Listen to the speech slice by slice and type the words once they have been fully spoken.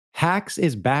Hacks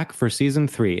is back for season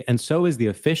 3, and so is the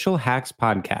official Hacks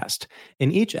podcast.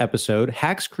 In each episode,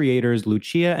 Hacks creators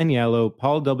Lucia Agnello,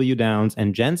 Paul W. Downs,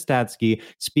 and Jen Statsky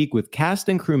speak with cast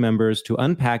and crew members to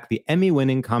unpack the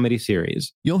Emmy-winning comedy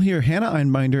series. You'll hear Hannah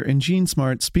Einbinder and Jean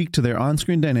Smart speak to their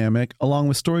on-screen dynamic, along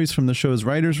with stories from the show's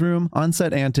writer's room,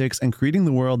 on-set antics, and creating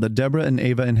the world that Deborah and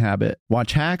Ava inhabit.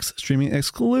 Watch Hacks, streaming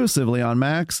exclusively on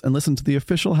Max, and listen to the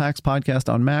official Hacks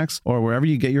podcast on Max or wherever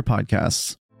you get your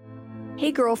podcasts.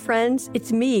 Hey girlfriends,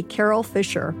 it's me, Carol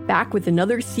Fisher, back with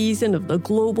another season of the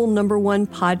global #1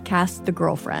 podcast, The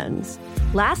Girlfriends.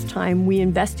 Last time, we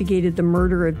investigated the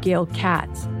murder of Gail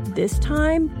Katz. This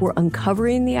time, we're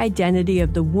uncovering the identity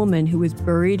of the woman who was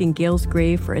buried in Gail's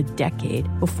grave for a decade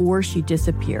before she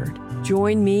disappeared.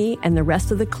 Join me and the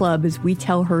rest of the club as we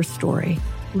tell her story.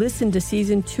 Listen to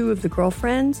Season 2 of The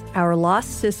Girlfriends, Our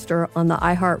Lost Sister on the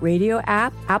iHeartRadio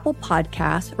app, Apple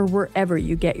Podcasts, or wherever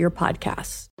you get your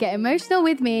podcasts. Get emotional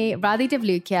with me, Radhi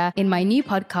Devlukia, in my new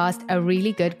podcast, A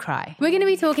Really Good Cry. We're going to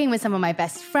be talking with some of my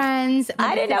best friends.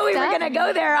 I didn't know we were going to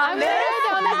go there on this.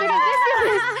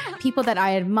 People that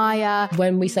I admire.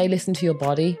 When we say listen to your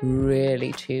body,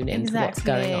 really tune into what's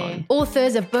going on.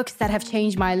 Authors of books that have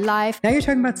changed my life. Now you're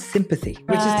talking about sympathy,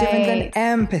 which is different than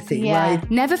empathy,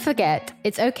 right? Never forget,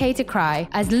 it's okay to cry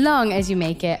as long as you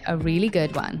make it a really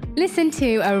good one. Listen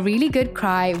to A Really Good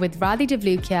Cry with Radhi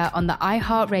Devlukia on the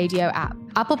iHeartRadio app,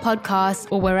 Apple Podcasts,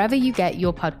 or wherever you get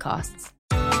your podcasts.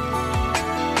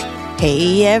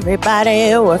 Hey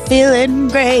everybody, we're feeling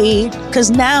great,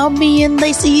 'cause now me and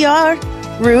Lacey are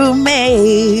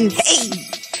roommates. Hey,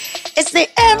 it's the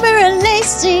Amber and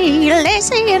Lacey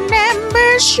and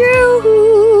Amber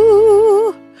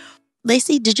show.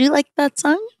 Lacey, did you like that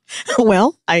song?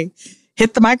 Well, I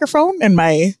hit the microphone and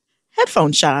my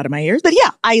headphones shot out of my ears. But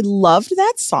yeah, I loved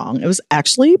that song. It was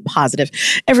actually positive.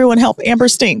 Everyone help, Amber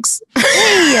stinks. Hey,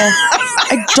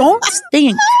 I don't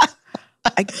stink.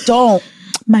 I don't.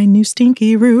 My new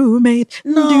stinky roommate.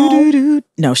 No. Doo-doo-doo.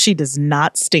 No, she does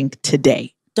not stink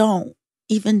today. Don't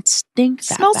even stink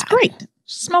that Smells bad. great.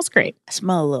 Smells great. I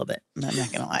smell a little bit. I'm not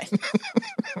going to lie.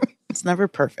 It's never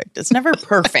perfect. It's never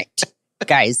perfect,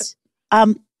 guys.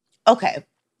 Okay.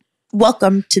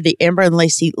 Welcome to the Amber and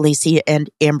Lacey and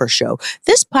Amber show.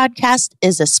 This podcast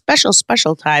is a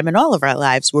special time in all of our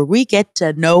lives where we get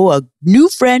to know a new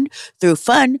friend through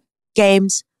fun,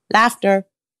 games, laughter,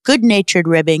 good-natured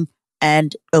ribbing,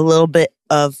 and a little bit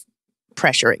of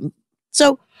pressuring.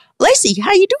 So, Lacey,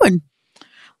 how you doing?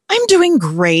 I'm doing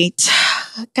great.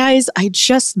 Guys, I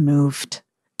just moved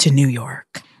to New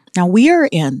York. Now, we are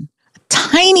in a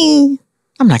tiny,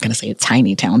 I'm not going to say a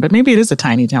tiny town, but maybe it is a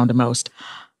tiny town to most,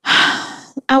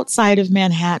 outside of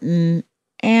Manhattan,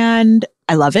 and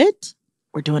I love it.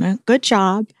 We're doing a good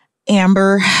job.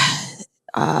 Amber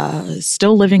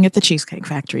still living at the Cheesecake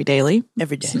Factory daily.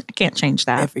 Every day. I can't change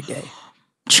that. Every day.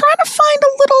 Trying to find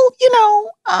a little,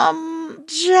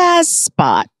 jazz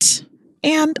spot.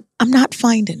 And I'm not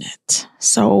finding it.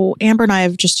 So Amber and I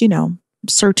have just,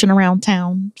 searching around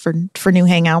town for new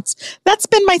hangouts. That's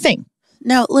been my thing.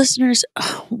 Now, listeners,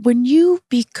 when you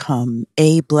become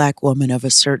a Black woman of a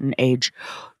certain age,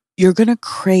 you're going to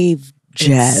crave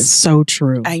jazz. It's so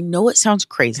true. I know it sounds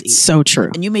crazy. It's so true.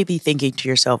 And you may be thinking to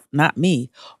yourself, not me.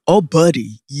 Oh,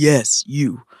 buddy. Yes,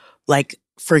 you. Like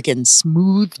freaking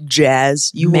smooth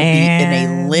jazz. You will be in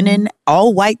a linen,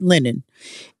 all white linen,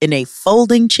 in a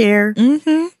folding chair,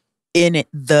 in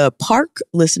the park,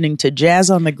 listening to Jazz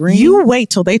on the Green. You wait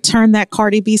till they turn that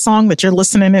Cardi B song that you're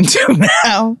listening into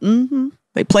now.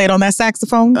 They play it on that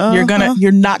saxophone. You're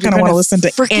not gonna want to listen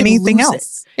to anything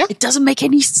else. Yep. It doesn't make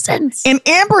any sense. And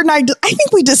Amber and I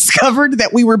think we discovered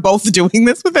that we were both doing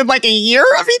this within like a year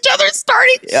of each other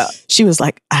starting. Yeah. She was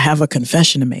like, I have a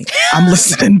confession to make. I'm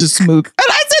listening to smooth. And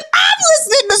I said, I'm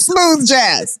listening to smooth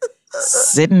jazz.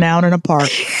 Sitting out in a park.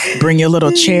 Bring your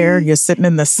little chair. You're sitting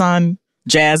in the sun.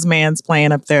 Jazz man's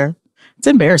playing up there. It's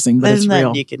embarrassing, but There's it's real.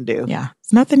 nothing you can do. Yeah.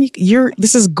 It's nothing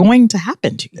this is going to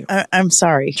happen to you. I'm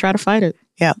sorry. Try to fight it.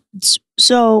 Yeah.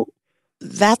 So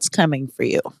that's coming for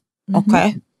you.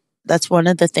 Okay. That's one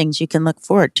of the things you can look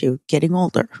forward to, getting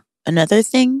older. Another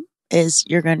thing is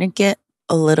you're going to get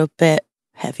a little bit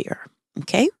heavier.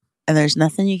 Okay. And there's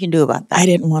nothing you can do about that. I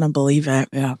didn't want to believe it.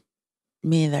 Yeah.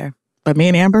 Me either. But me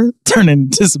and Amber turned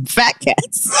into some fat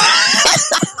cats.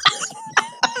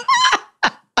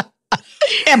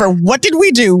 Amber, what did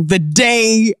we do the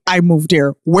day I moved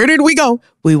here? Where did we go?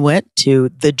 We went to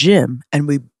the gym and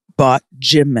we bought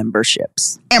gym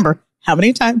memberships. Amber, how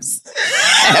many times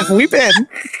have we been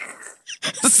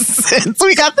since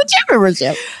we got the gym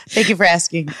membership? Thank you for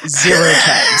asking. 0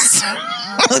 times.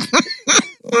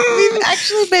 We've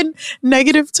actually been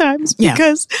negative times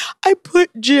because I put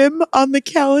gym on the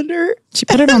calendar. She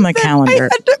put it on the calendar. I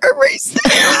had to erase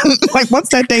it. Like once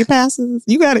that day passes,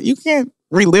 you can't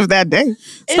relive that day.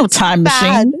 It's no time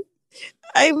machine.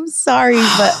 I'm sorry,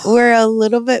 but we're a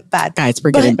little bit bad. Guys,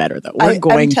 we're getting better though. We're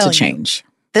going to change.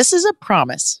 This is a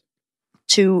promise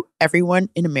to everyone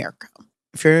in America.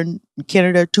 If you're in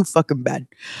Canada, too fucking bad.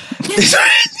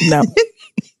 No.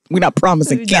 We're not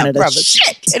promising Canada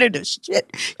shit. Canada shit.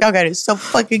 Y'all got it so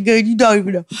fucking good. You don't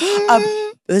even know.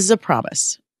 This is a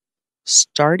promise.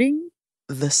 Starting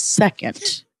the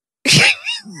 2nd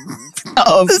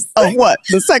of what?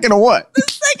 The 2nd of what? The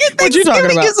 2nd what you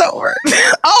talking about? Is over.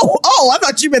 I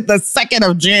thought you meant the 2nd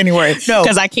of January. No.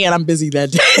 Because I can't. I'm busy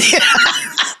that day.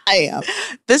 I am.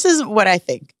 This is what I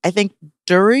think. I think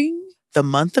during the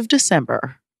month of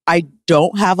December, I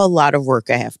don't have a lot of work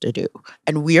I have to do.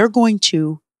 And we are going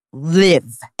to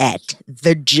live at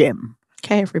the gym.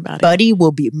 Okay, everybody. Buddy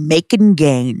will be making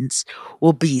gains.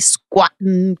 We'll be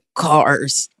squatting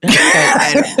cars.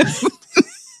 I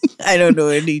don't know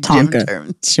any Tonka. gym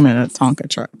terms. She meant a Tonka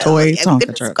truck. Toy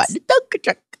Tonka truck. Tonka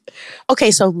truck.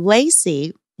 Okay, so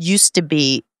Lacey used to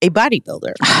be a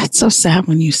bodybuilder. It's so sad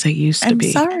when you say used to be.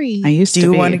 I'm sorry. I used to be.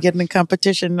 Do you want to get in a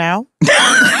competition now?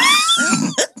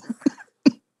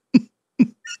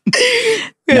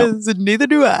 Because neither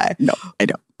do I. No, I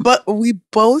don't. But we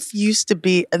both used to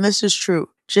be, and this is true,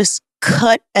 just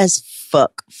cut as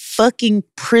fuck. Fucking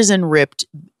prison ripped.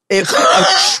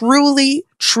 Truly,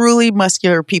 truly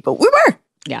muscular people. We were.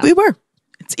 Yeah. We were.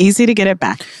 It's easy to get it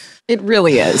back. It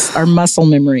really is. Our muscle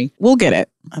memory. We'll get it.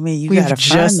 I mean, we've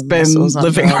just been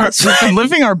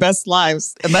living our best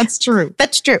lives. And that's true.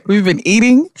 That's true. We've been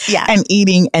eating and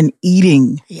eating and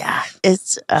eating. Yeah.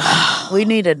 It's, we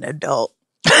need an adult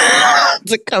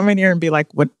to come in here and be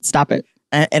like, "What? Stop it!"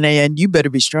 And you better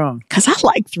be strong because I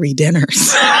like 3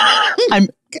 dinners. I'm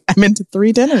into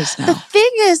 3 dinners now. The thing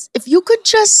is, if you could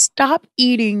just stop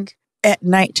eating at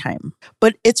nighttime,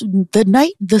 but it's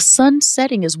the sun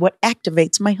setting is what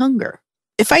activates my hunger.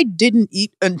 If I didn't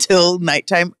eat until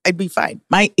nighttime, I'd be fine.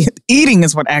 My eating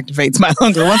is what activates my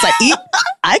hunger. Once I eat,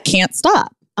 I can't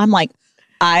stop. I'm like,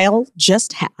 I'll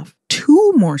just have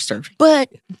 2 more servings.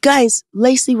 But guys,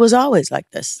 Lacey was always like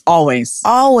this. Always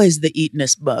the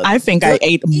eatiness bug. I think I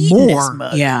ate more.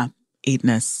 Mug. Yeah,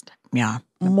 eatiness. Yeah,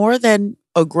 more than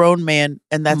a grown man,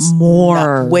 and that's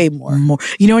way more.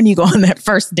 You know, when you go on that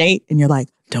first date and you're like,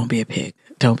 "Don't be a pig.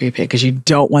 Don't be a pig," because you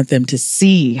don't want them to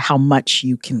see how much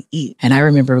you can eat. And I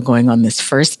remember going on this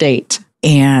first date,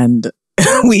 and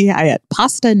I had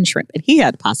pasta and shrimp, and he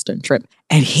had pasta and shrimp,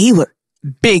 and he was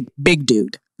big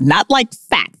dude. Not like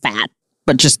fat,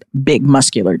 but just big,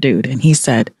 muscular dude. And he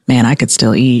said, "Man, I could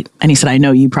still eat." And he said, "I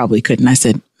know you probably couldn't." I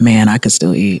said, "Man, I could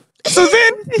still eat." So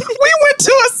then we went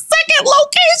to a second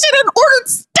location and ordered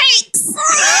steaks.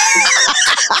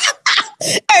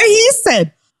 And he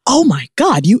said, "Oh my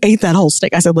God, you ate that whole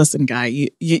steak." I said, "Listen, guy,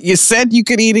 you said you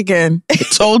could eat again. I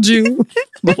told you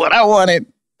what I wanted."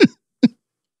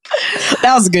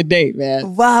 That was a good date,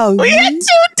 man. Wow. We had 2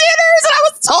 dinners and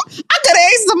I could have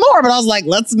ate some more, but I was like,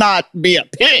 let's not be a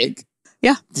pig.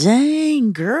 Yeah.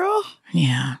 Dang, girl.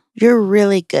 Yeah. You're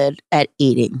really good at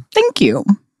eating. Thank you.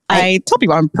 I tell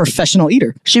people I'm a professional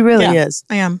eater. She really is.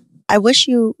 I am. I wish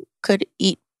you could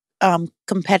eat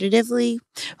competitively,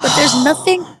 but there's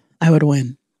nothing. I would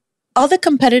win. All the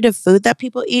competitive food that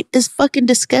people eat is fucking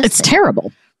disgusting. It's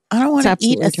terrible. I don't want to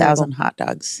eat 1,000 hot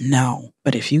dogs. No,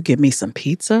 but if you give me some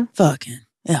pizza, fucking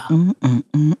yeah,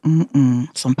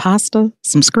 some pasta,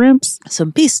 some scrimps,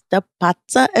 some pista,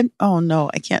 pizza, and oh no,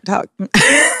 I can't talk.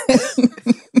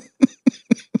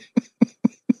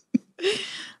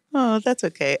 Oh, that's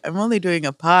okay. I'm only doing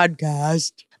a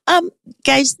podcast.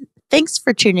 Guys, thanks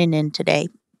for tuning in today.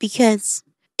 Because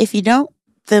if you don't,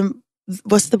 then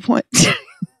what's the point?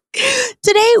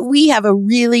 Today, we have a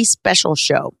really special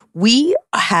show. We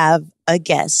have a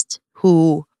guest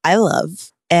who I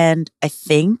love, and I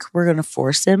think we're going to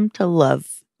force him to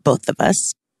love both of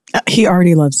us. He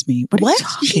already loves me. What are you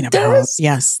talking He about? does?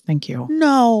 Yes, thank you.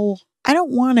 No, I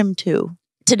don't want him to.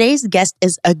 Today's guest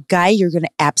is a guy you're going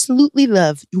to absolutely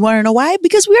love. You want to know why?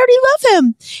 Because we already love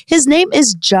him. His name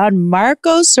is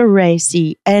Gianmarco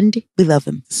Soresi, and we love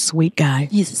him. Sweet guy.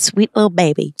 He's a sweet little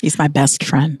baby. He's my best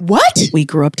friend. What? We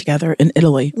grew up together in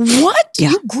Italy. What? Yeah.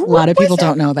 You grew a lot up of people with him?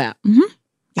 don't know that. Mm-hmm.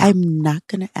 Yeah. I'm not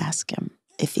going to ask him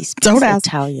if he speaks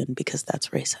Italian because that's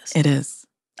racist. It is.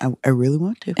 I really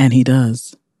want to. And he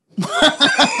does.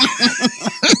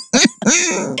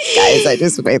 Guys, I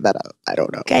just made that up. I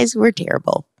don't know. Guys, we're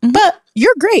terrible. Mm-hmm. But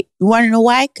you're great. You want to know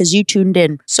why? Because you tuned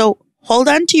in. So hold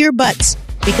on to your butts.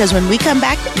 because when we come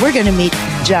back, we're going to meet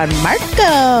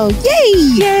Gianmarco.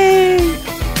 Yay! Yay!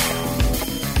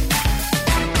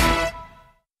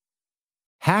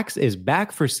 Hacks is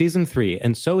back for season 3,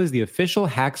 and so is the official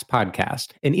Hacks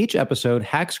podcast. In each episode,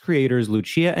 Hacks creators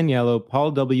Lucia Agnello, Paul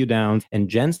W. Downs, and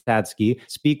Jen Statsky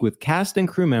speak with cast and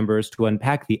crew members to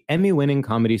unpack the Emmy-winning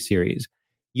comedy series.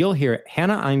 You'll hear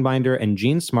Hannah Einbinder and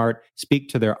Jean Smart speak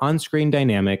to their on-screen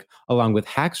dynamic, along with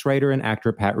Hacks writer and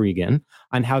actor Pat Regan,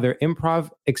 on how their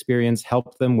improv experience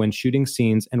helped them when shooting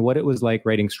scenes and what it was like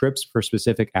writing scripts for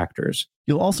specific actors.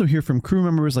 You'll also hear from crew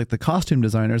members like the costume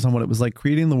designers on what it was like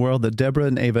creating the world that Deborah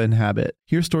and Ava inhabit.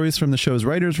 Hear stories from the show's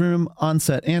writer's room,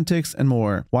 on-set antics, and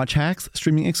more. Watch Hacks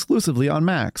streaming exclusively on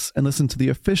Max, and listen to the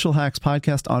official Hacks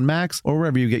podcast on Max or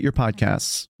wherever you get your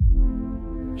podcasts.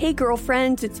 Hey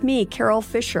girlfriends, it's me, Carol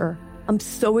Fisher. I'm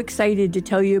so excited to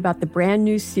tell you about the brand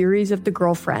new series of The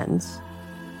Girlfriends.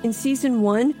 In season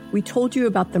 1, we told you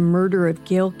about the murder of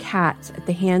Gail Katz at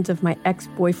the hands of my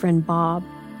ex-boyfriend Bob.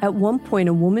 At one point,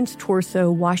 a woman's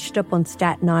torso washed up on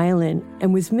Staten Island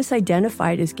and was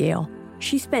misidentified as Gail.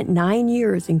 She spent 9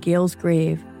 years in Gail's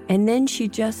grave, and then she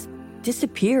just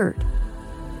disappeared.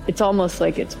 It's almost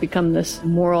like it's become this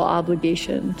moral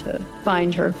obligation to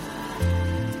find her.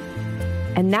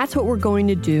 And that's what we're going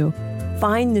to do.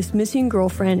 Find this missing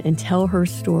girlfriend and tell her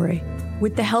story.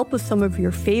 With the help of some of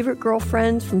your favorite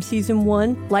girlfriends from season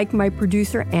 1, like my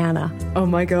producer Anna. Oh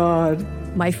my God.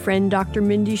 My friend Dr.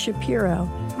 Mindy Shapiro.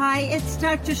 Hi, it's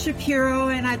Dr. Shapiro,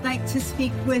 and I'd like to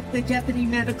speak with the deputy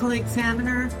medical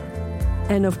examiner.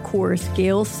 And of course,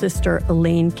 Gail's sister,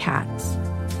 Elaine Katz.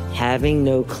 Having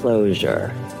no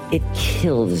closure, it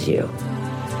kills you.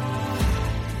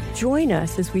 Join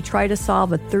us as we try to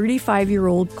solve a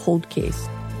 35-year-old cold case.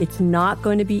 It's not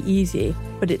going to be easy,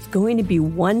 but it's going to be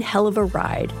one hell of a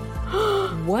ride.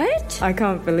 What? I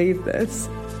can't believe this.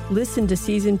 Listen to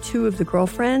season 2 of The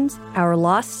Girlfriends, Our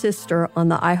Lost Sister on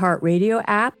the iHeartRadio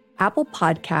app, Apple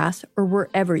Podcasts, or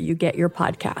wherever you get your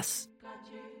podcasts.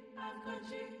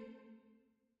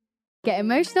 Get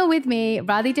emotional with me,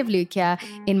 Radhi Devlukia,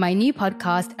 in my new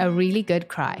podcast, A Really Good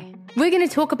Cry. We're going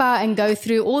to talk about and go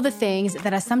through all the things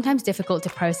that are sometimes difficult to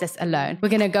process alone. We're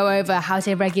going to go over how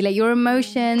to regulate your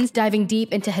emotions, diving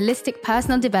deep into holistic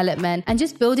personal development, and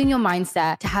just building your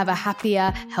mindset to have a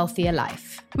happier, healthier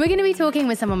life. We're going to be talking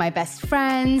with some of my best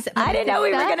friends. I didn't know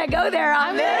we were going to go there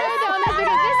on this.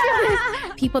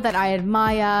 People that I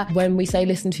admire. When we say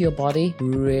listen to your body,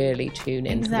 really tune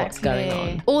into what's going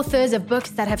on. Authors of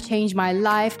books that have changed my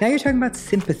life. Now you're talking about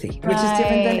sympathy, which is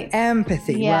different than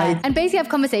empathy, right? And basically have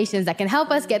conversations that can help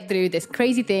us get through this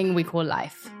crazy thing we call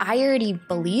life. I already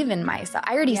believe in myself.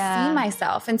 I already see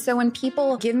myself. And so when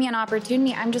people give me an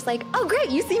opportunity, I'm just like, oh, great,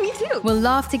 you see me too. We'll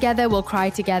laugh together, we'll cry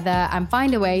together, and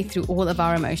find a way through all of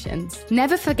our emotions.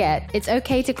 Never forget, it's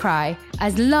okay to cry,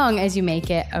 as long as you make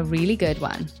it a really good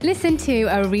one. Listen to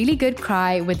A Really Good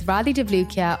Cry with Radhi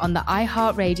Devlukia on the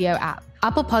iHeartRadio app,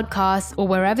 Apple Podcasts, or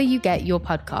wherever you get your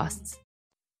podcasts.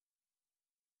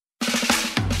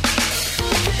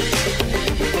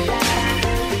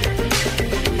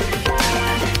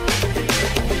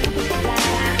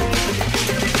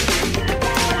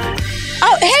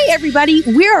 Hey, everybody,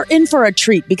 we are in for a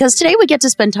treat because today we get to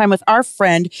spend time with our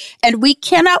friend and we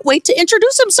cannot wait to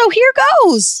introduce him. So here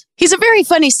goes. He's a very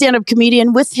funny stand-up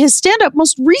comedian with his stand-up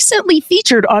most recently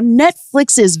featured on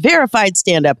Netflix's Verified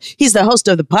Stand-Up. He's the host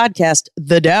of the podcast,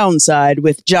 The Downside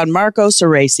with Gianmarco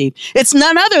Soresi. It's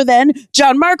none other than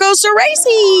Gianmarco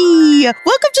Soresi.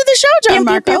 Welcome to the show,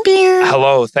 Gianmarco.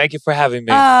 Hello. Thank you for having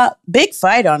me. Big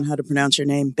fight on how to pronounce your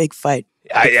name. Big fight.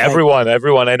 Everyone.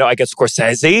 I know. I get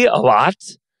Scorsese a lot.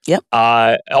 Yep.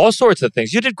 All sorts of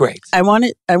things. You did great. I want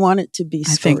it to be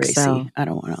Soresi. think so. I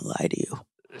don't want to lie to you.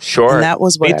 Sure. And that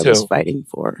was what I was fighting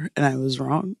for, and I was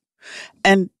wrong.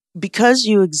 And because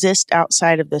you exist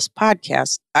outside of this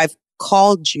podcast, I've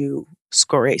called you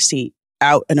Soresi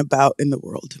out and about in the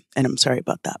world, and I'm sorry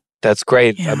about that. That's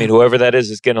great. Yeah. I mean, whoever that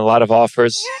is getting a lot of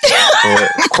offers for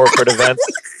corporate events.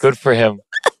 Good for him.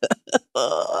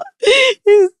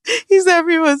 He's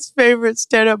everyone's favorite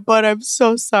stand-up, but I'm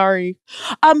so sorry.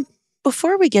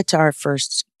 Before we get to our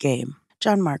first game,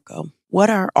 Gianmarco, what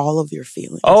are all of your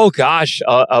feelings? Oh gosh,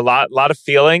 a lot of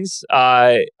feelings.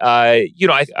 I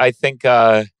think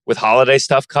with holiday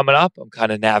stuff coming up, I'm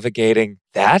kind of navigating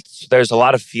that. So there's a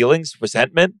lot of feelings: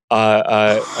 resentment,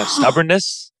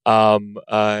 stubbornness. That's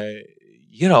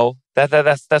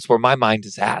where my mind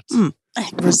is at.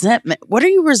 Resentment. What are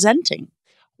you resenting?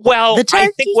 Well, I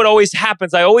think what always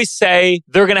happens, I always say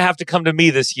they're going to have to come to me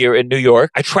this year in New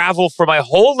York. I travel for my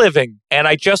whole living and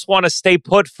I just want to stay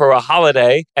put for a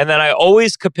holiday. And then I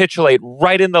always capitulate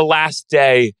right in the last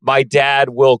day. My dad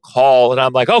will call and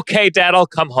I'm like, okay, Dad, I'll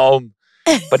come home.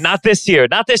 But not this year,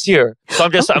 not this year. So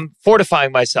I'm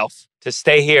fortifying myself to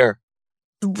stay here.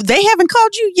 They haven't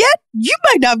called you yet? You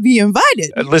might not be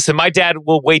invited. Listen, my dad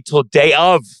will wait till day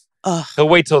of. He'll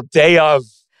wait till day of.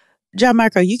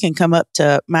 Gianmarco, you can come up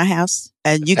to my house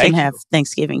and you can have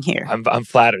Thanksgiving here. I'm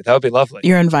flattered. That would be lovely.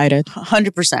 You're invited.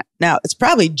 100%. Now, it's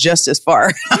probably just as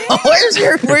far.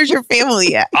 Where's your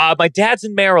family at? My dad's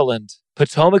in Maryland,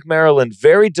 Potomac, Maryland.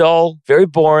 Very dull, very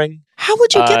boring. How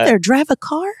would you get there? Drive a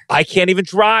car? I can't even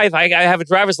drive. I have a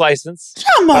driver's license.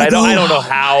 Come on. I don't know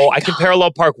how. I can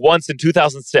parallel park once in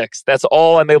 2006. That's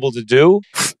all I'm able to do.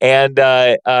 And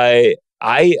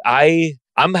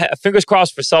I'm fingers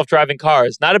crossed for self-driving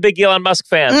cars. Not a big Elon Musk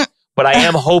fan, but I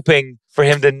am hoping for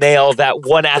him to nail that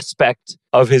one aspect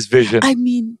of his vision. I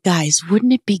mean, guys,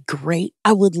 wouldn't it be great?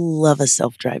 I would love a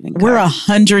self-driving car. We're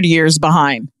 100 years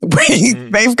behind.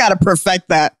 They've got to perfect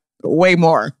that way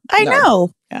more. I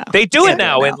know. Yeah. They do it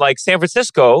now in like San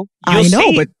Francisco. I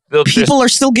know, but people are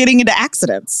still getting into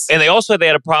accidents. And they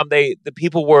had a problem. The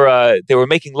people were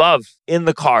making love in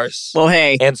the cars. Well,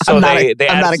 hey, and so they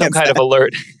added some kind of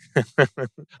alert.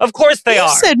 Of course they are.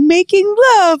 You said making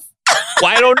love.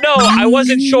 Well, I don't know. I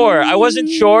wasn't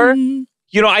sure.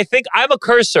 You know, I think I'm a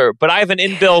cursor, but I have an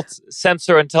inbuilt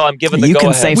sensor until I'm given the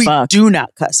go-ahead. Say we fuck. Do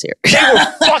not cuss here. They were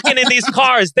fucking in these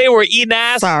cars. They were eating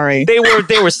ass. Sorry. They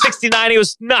were 69. It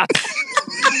was nuts.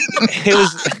 It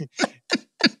was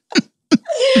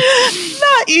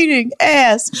not eating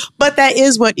ass, but that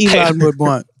is what Elon would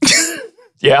want.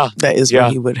 Yeah. That is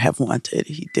what he would have wanted.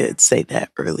 He did say that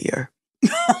earlier.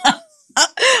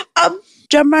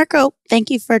 Gianmarco, thank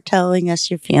you for telling us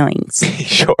your feelings.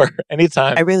 Sure,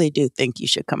 anytime. I really do think you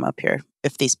should come up here.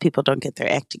 If these people don't get their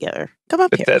act together, come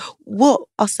up here.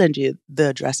 I'll send you the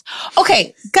address.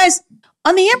 Okay, guys,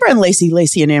 on the Amber and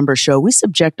Lacey and Amber show, we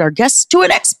subject our guests to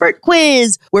an expert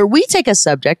quiz where we take a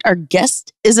subject our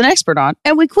guest is an expert on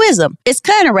and we quiz them. It's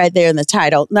kind of right there in the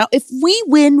title. Now, if we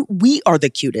win, we are the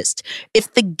cutest.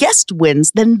 If the guest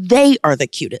wins, then they are the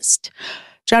cutest.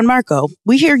 Gianmarco,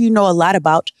 we hear you know a lot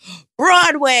about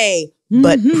Broadway,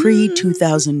 but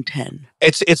pre-2010.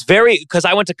 It's very, because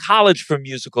I went to college for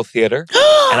musical theater,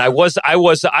 and I was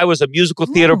a musical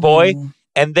theater boy,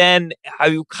 and then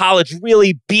college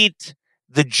really beat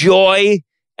the joy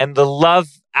and the love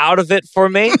out of it for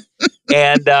me,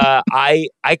 and I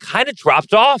kind of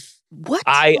dropped off. What?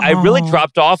 I really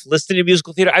dropped off listening to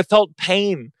musical theater. I felt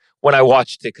pain when I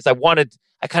watched it because I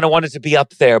kind of wanted to be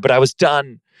up there, but I was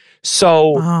done.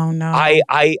 So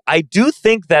I do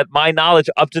think that my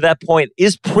knowledge up to that point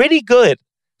is pretty good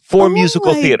for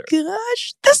musical theater.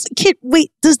 Gosh, does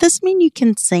this mean you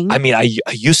can sing? I mean, I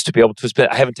used to be able to,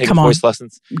 but I haven't taken voice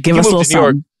lessons. Give us a little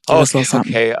something.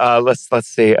 Okay. Let's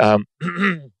see.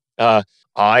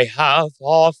 I have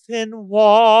often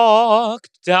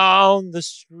walked down the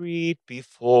street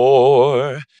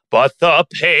before, but the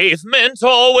pavement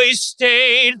always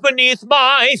stayed beneath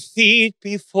my feet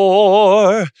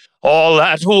before. All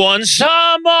at once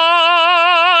am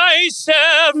I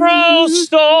several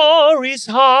stories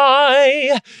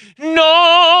high,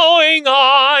 knowing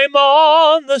I'm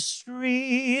on the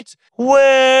street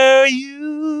where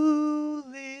you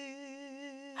live.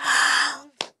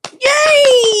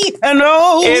 Yay! And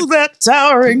that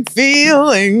towering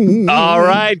feeling. All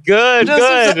right, good.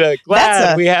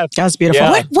 Glad we have. That's beautiful.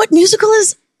 Yeah. What musical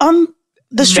is on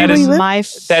the street where you live? My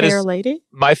Fair Lady?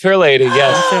 My Fair Lady,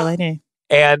 yes. My Fair Lady.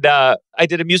 And I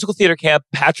did a musical theater camp.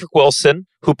 Patrick Wilson,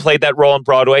 who played that role on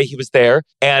Broadway, he was there.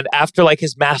 And after like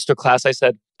his master class, I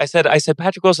said,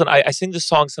 Patrick Wilson, I sing this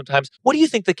song sometimes. What do you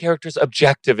think the character's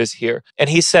objective is here? And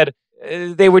he said,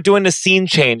 they were doing the scene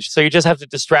change. So you just have to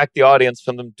distract the audience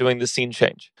from them doing the scene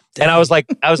change. Dang. And I was like,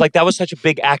 that was such a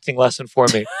big acting lesson for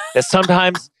me. That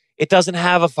sometimes it doesn't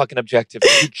have a fucking objective.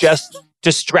 You're just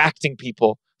distracting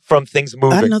people from things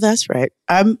moving. I know that's right.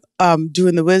 I'm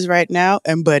doing the whiz right now,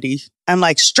 and buddy, I'm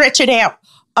like, stretch it out.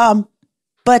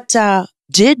 But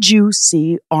did you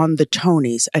see on the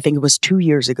Tonys, I think it was 2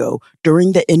 years ago,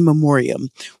 during the In Memoriam,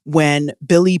 when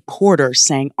Billy Porter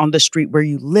sang On the Street Where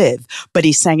You Live, but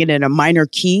he sang it in a minor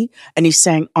key, and he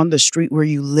sang On the Street Where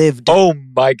You Lived. Oh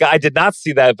my God, I did not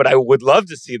see that, but I would love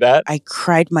to see that. I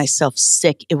cried myself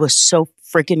sick. It was so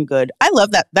freaking good. I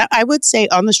love that. That I would say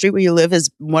On the Street Where You Live is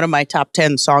one of my top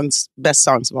 10 songs, best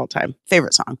songs of all time.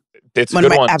 Favorite song. It's one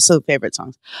of my absolute favorite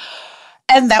songs.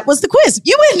 And that was the quiz.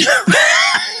 You win.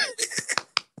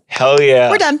 Hell yeah.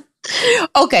 We're done.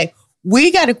 Okay.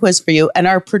 we got a quiz for you, and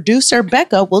our producer,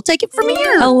 Becca, will take it from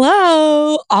here.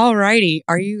 Hello. All righty.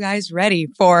 Are you guys ready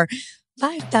for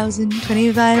 5,000,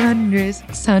 2,500,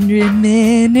 600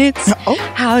 minutes? Oh.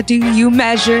 How do you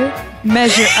measure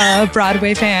a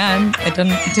Broadway fan? It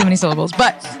doesn't too many syllables,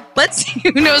 but let's see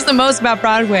who knows the most about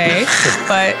Broadway.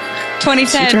 But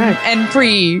 2010 and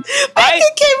pre.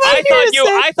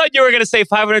 I thought you were going to say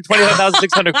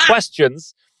 525,600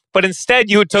 questions. But instead,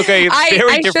 you took a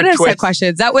very different twist. I should have said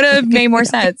questions. That would have made more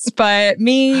sense. But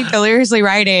me deliriously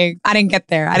writing, I didn't get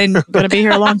there. I didn't going to be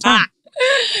here a long time.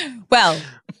 Well,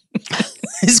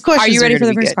 are you ready for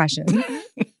the first question?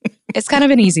 It's kind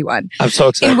of an easy one. I'm so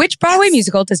excited. In which Broadway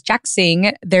musical does Jack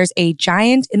sing, "There's a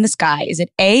giant in the sky"? Is it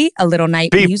A Little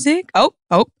Night Music? Oh.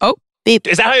 Beep.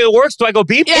 Is that how it works? Do I go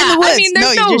beep? Yeah, I mean,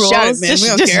 there's no rules. Shout it, man. We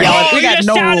don't care. Yell it. We got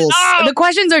no rules. The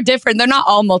questions are different. They're not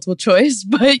all multiple choice,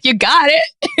 but you got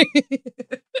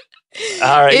it.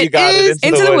 All right, you got it.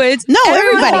 Into the Woods. No,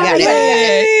 everybody got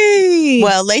it.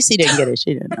 Well, Lacey didn't get it.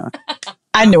 She didn't know.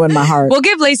 I knew in my heart. We'll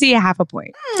give Lacey a half a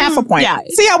point. Half a point. Yeah.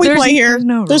 See how we play here?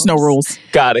 There's no rules.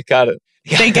 Got it.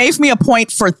 Yeah. They gave me a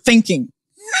point for thinking.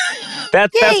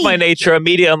 That's my nature.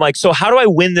 Immediately, I'm like, so how do I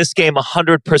win this game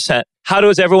 100%? How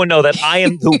does everyone know that I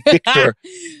am the victor?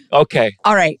 Okay.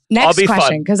 All right. Next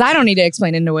question, because I don't need to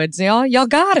explain Into the Woods. Y'all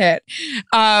got it.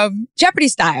 Jeopardy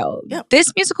style. Yep.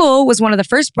 This musical was one of the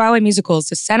first Broadway musicals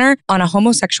to center on a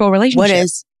homosexual relationship. What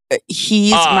is?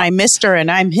 He's my mister and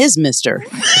I'm his mister.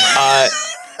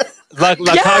 La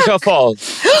Cage aux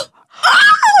Folles.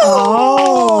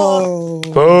 Oh.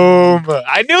 Boom.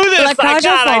 I knew this. La Cage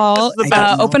aux Folles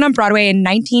opened on Broadway in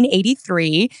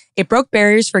 1983. It broke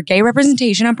barriers for gay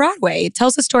representation on Broadway. It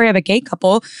tells the story of a gay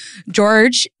couple,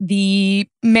 George, the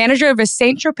manager of a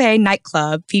Saint-Tropez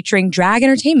nightclub featuring drag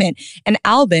entertainment, and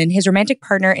Albin, his romantic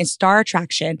partner and star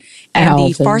attraction, and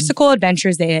the farcical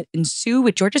adventures that ensue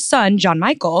with George's son,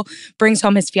 Gianmarco, brings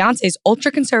home his fiance's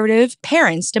ultra-conservative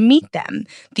parents to meet them.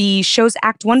 The show's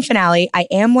Act 1 finale, I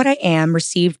Am What I Am,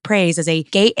 received praise as a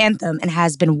gay anthem and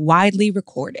has been widely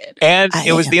recorded. And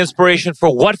it was the inspiration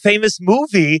for what famous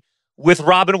movie with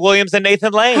Robin Williams and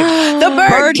Nathan Lane? The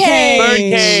Birdcage.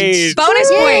 Birdcage. Bonus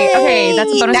point. Okay,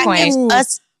 that's a bonus point. Gives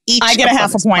us each I get a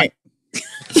half a point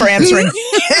for answering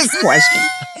his question.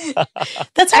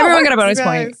 That's how everyone got a bonus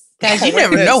point. Guys, you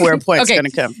never know where a point's going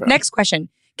to come from. Next question.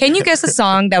 Can you guess a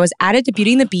song that was added to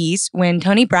Beauty and the Beast when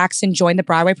Toni Braxton joined the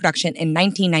Broadway production in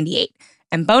 1998?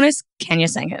 And bonus, can you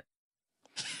sing it?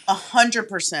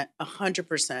 100%.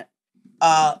 100%.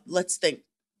 Let's think.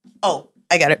 Oh,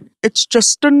 I got it. It's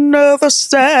just another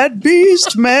sad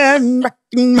beast, man. I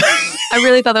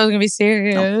really thought that was going to be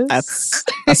serious. No, that's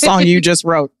a song you just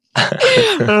wrote.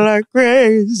 Like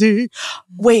crazy.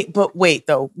 Wait,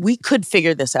 though. We could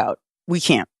figure this out. We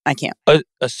can't. I can't.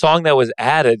 A song that was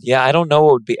added. Yeah, I don't know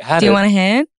what would be added. Do you want a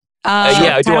hint?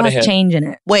 Yeah, I do want a hint. Change in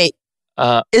it. Wait.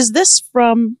 Is this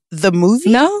from the movie?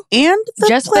 No. And the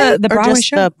just play? the Broadway just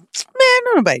show?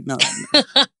 Nobody knows.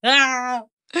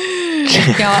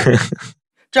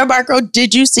 Gianmarco,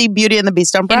 did you see Beauty and the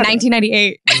Beast on Broadway? In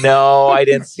 1998. No, I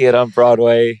didn't see it on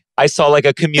Broadway. I saw like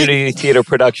a community theater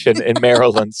production in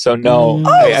Maryland. So no,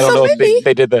 I don't know if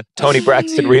they did the Toni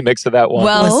Braxton remix of that one.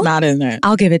 Well, it's not in there.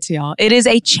 I'll give it to y'all. It is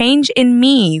A Change in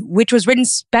Me, which was written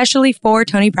specially for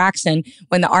Toni Braxton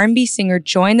when the R&B singer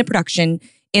joined the production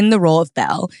in the role of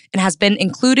Belle and has been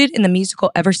included in the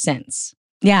musical ever since.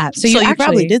 Yeah, so you actually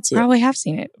probably did see probably have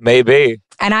seen it. Maybe.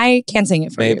 And I can sing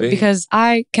it for you because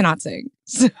I cannot sing.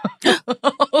 So.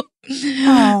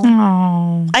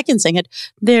 I can sing it.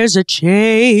 There's a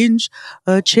change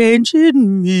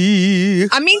in me.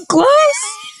 I mean, close.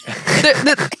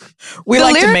 We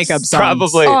like to make up songs.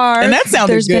 Probably. And that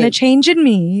sounded There's good. been a change in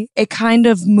me, a kind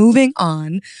of moving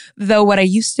on, though what I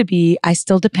used to be, I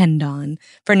still depend on.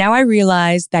 For now I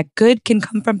realize that good can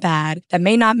come from bad, that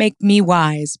may not make me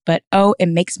wise, but oh, it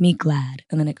makes me glad.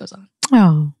 And then it goes on.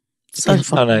 Oh. So nice.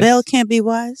 Belle can't be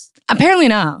wise? Apparently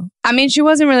no. I mean, she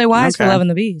wasn't really wise for loving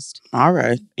the beast. All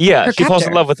right. Yeah, Her she falls in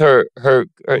captor. love with her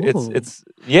it's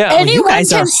yeah. Anyone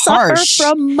guys can are suffer harsh.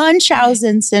 from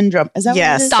Munchausen syndrome. Is that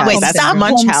Yes, what it is? Stockholm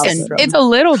Munchausen syndrome. It's a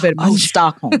little bit Oh, much.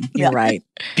 Stockholm. You're right.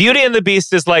 Beauty and the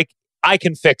Beast is like, I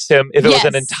can fix him if it was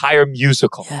an entire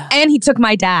musical. Yeah. And he took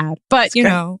my dad. But, you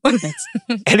know.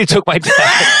 And he took my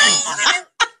dad.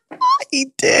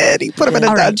 He did. He put him in a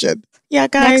All right. dungeon. Yeah,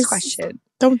 guys. Next question.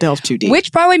 Don't delve too deep.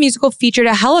 Which Broadway musical featured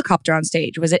a helicopter on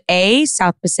stage? Was it A,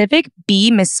 South Pacific, B,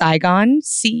 Miss Saigon,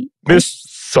 C? Miss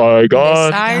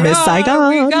Saigon. Miss Saigon.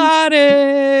 We got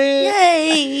it.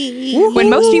 Yay! When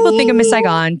most people think of Miss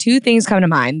Saigon, two things come to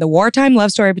mind. The wartime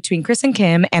love story between Chris and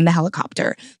Kim and the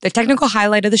helicopter. The technical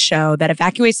highlight of the show that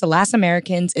evacuates the last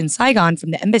Americans in Saigon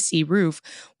from the embassy roof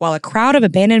while a crowd of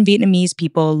abandoned Vietnamese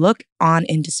people look on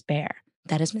in despair.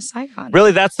 That is Miss Saigon.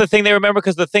 Really, that's the thing they remember?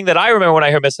 Because the thing that I remember when I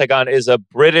hear Miss Saigon is a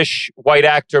British white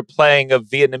actor playing a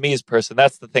Vietnamese person.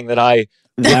 That's the thing that I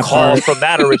recall from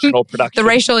that original production. The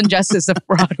racial injustice of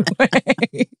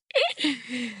Broadway.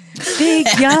 Big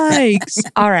yikes.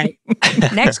 All right.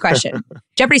 Next question.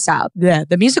 Jeopardy style.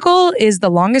 The musical is the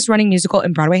longest running musical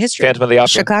in Broadway history. Phantom of the Opera.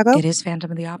 Chicago? It is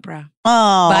Phantom of the Opera.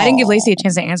 Oh. But I didn't give Lacey a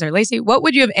chance to answer. Lacey, what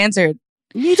would you have answered?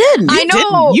 You didn't. I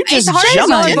know. You just it's hard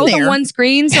jumped to in both there. on one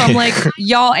screen, so I'm like,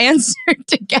 y'all answered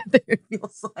together. It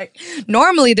feels like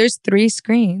normally there's 3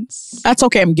 screens. That's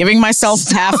okay. I'm giving myself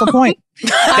half a point.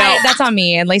 That's on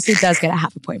me, and Lacey does get a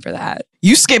half a point for that.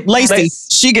 You skip Lacey,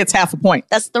 she gets half a point.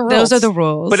 That's the rules. Those are the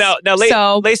rules. But now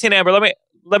Lacey and Amber, let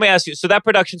me ask you. So that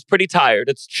production's pretty tired.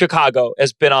 It's Chicago,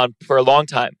 has been on for a long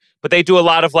time. But they do a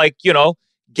lot of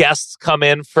guests come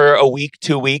in for a week,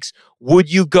 2 weeks.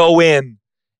 Would you go in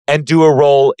and do a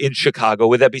role in Chicago?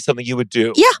 Would that be something you would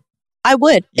do? Yeah, I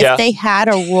would. Yeah. If they had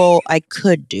a role I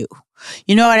could do.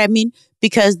 You know what I mean?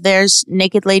 Because there's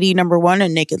Naked Lady number 1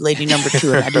 and Naked Lady number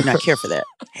 2, and I do not care for that.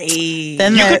 Hey.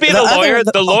 Then you could be the lawyer.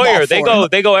 The lawyer.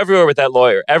 They go everywhere with that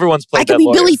lawyer. Everyone's played that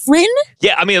lawyer. I could be Billy Flynn?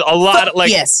 Yeah, I mean a lot of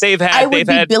yes. they've had Billy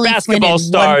basketball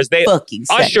stars.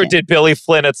 Usher did Billy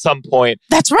Flynn at some point.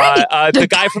 That's right. The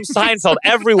guy from Seinfeld.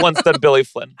 Everyone's done Billy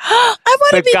Flynn. I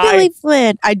want to be Billy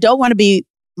Flynn. I don't want to be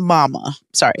Mama.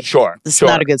 Sorry. Sure. This is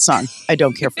not a good song. I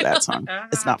don't care for that song.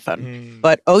 It's not fun.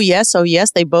 But oh yes,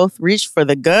 they both reached for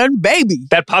the gun, baby.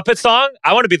 That puppet song?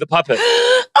 I want to be the puppet.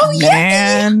 Oh yeah.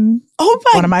 Man. Oh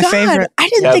my God. One of my favorite. I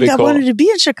didn't think I wanted to be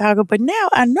in Chicago, but now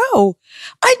I know.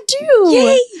 I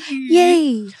do.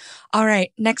 Yay. All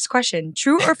right, next question.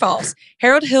 True or false?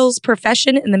 Harold Hill's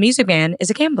profession in the Music Man is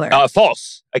a gambler.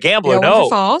 False. A gambler, no.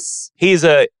 False. He's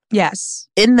a... Yes.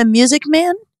 In the Music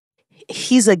Man?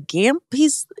 He's a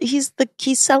he's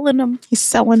selling them. He's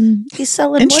selling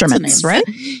instruments, right?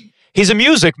 He's a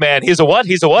music man. He's a what?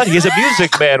 He's a what? He's a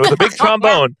music man with a big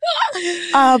trombone.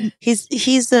 He's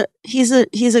a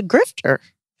grifter.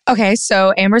 Okay,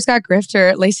 so Amber's got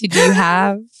grifter. Lacey, do you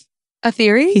have a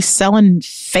theory? He's selling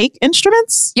fake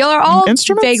instruments? Y'all are all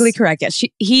vaguely correct. Yes,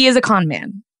 he is a con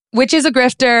man, which is a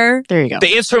grifter. There you go.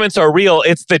 The instruments are real.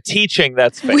 It's the teaching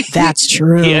that's fake. That's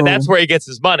true. Yeah, that's where he gets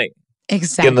his money.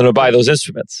 Exactly. Getting them to buy those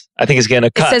instruments. I think he's getting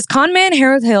a cut. It says, con man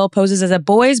Harold Hill poses as a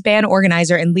boys band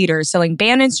organizer and leader, selling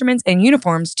band instruments and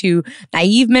uniforms to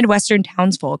naive Midwestern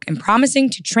townsfolk and promising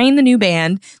to train the new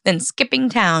band, then skipping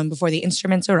town before the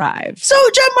instruments arrive. So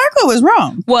Gianmarco was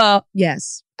wrong. Well,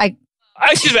 yes.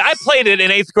 Excuse me, I played it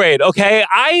in 8th grade, okay?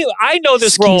 I know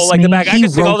this role like the back. I can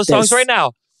sing all the songs right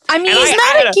now. I mean, he's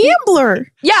not a gambler.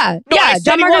 Yeah, no, yeah.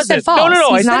 Gianmarco said false.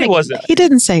 No, I said he wasn't. He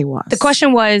didn't say he was. The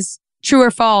question was true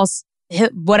or false.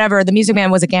 Whatever, the Music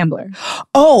Man was a gambler.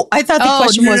 Oh, I thought the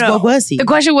question was, what was he? The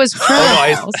question was true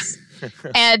or false.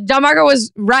 And Gianmarco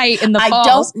was right in the false. I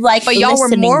don't like but y'all were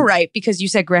more right because you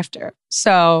said grifter.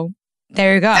 So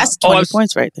there you go. That's 20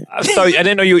 points right there. I'm sorry, I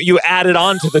didn't know you added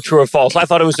on to the true or false. I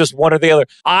thought it was just one or the other.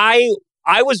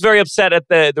 I was very upset at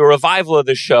the revival of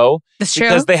the show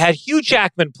because they had Hugh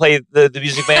Jackman play the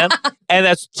Music Man, and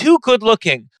that's too good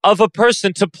looking of a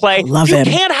person to play. You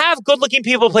can't have good looking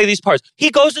people play these parts. He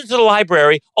goes into the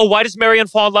library. Oh, why does Marion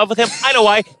fall in love with him? I know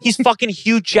why. He's fucking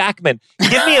Hugh Jackman.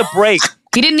 Give me a break.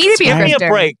 He didn't need to be a grifter. Give me a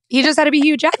break. He just had to be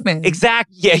Hugh Jackman.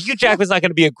 Exactly. Yeah, Hugh Jackman's not going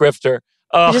to be a grifter.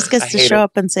 He just gets to show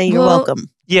up and say, you're welcome.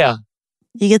 Yeah.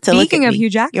 You get to Speaking look at of me. Hugh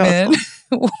Jackman,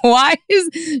 why is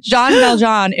Jean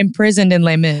Valjean imprisoned in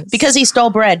Les Mis? Because he stole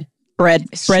bread. Bread.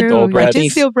 True. I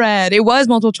did steal bread. It was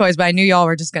multiple choice, but I knew y'all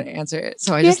were just going to answer it.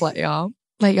 So I just let y'all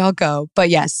go. But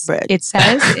yes, it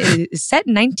says it is set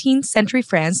in 19th century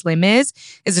France. Les Mis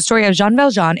is the story of Jean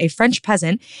Valjean, a French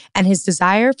peasant, and his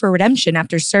desire for redemption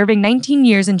after serving 19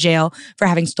 years in jail for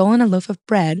having stolen a loaf of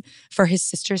bread for his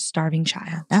sister's starving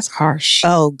child. That's harsh.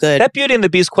 Oh, good. That Beauty and the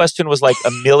Beast question was like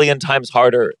 1,000,000 times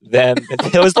harder than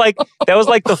it was like that was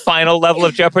like the final level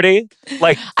of Jeopardy.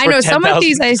 Like I know some of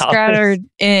these I scattered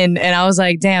in and I was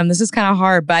like, damn, this is kind of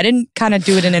hard, but I didn't kind of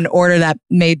do it in an order that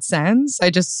made sense. I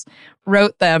just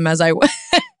wrote them as I went.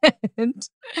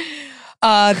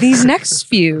 These next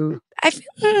few,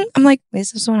 I'm like, wait,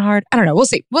 is this one hard? I don't know. We'll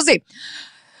see.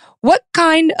 What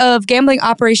kind of gambling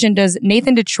operation does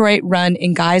Nathan Detroit run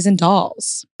in Guys and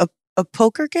Dolls? A A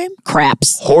poker game?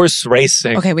 Craps. Horse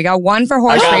racing. Okay, we got one for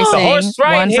horse racing, the horse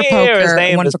right one for here. poker, His name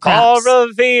and one is for Paul craps.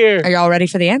 Revere. Are y'all ready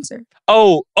for the answer?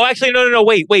 Oh, actually, no.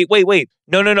 Wait.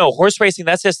 No. Horse racing,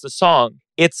 that's just the song.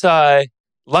 It's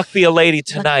Luck Be a Lady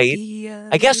Tonight.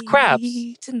 I guess craps.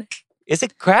 Is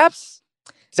it craps?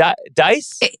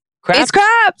 Dice? Craps? It's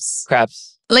craps.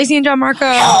 Craps. Lacey and Gianmarco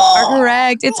are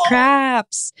correct. It's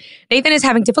craps. Nathan is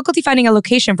having difficulty finding a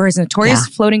location for his notorious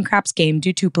floating craps game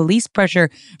due to police pressure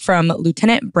from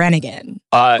Lieutenant Brannigan.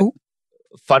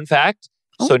 Fun fact.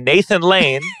 So Nathan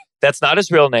Lane, that's not his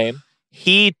real name.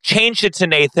 He changed it to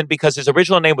Nathan because his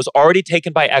original name was already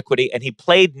taken by Equity, and he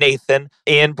played Nathan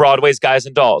in Broadway's Guys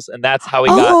and Dolls. And that's how he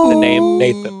got the name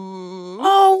Nathan.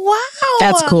 Oh, wow.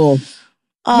 That's cool.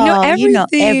 You know everything. You know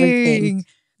everything.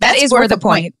 That is worth a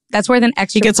point. That's worth an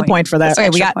extra He gets a point for that.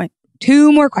 Okay, we got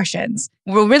two more questions.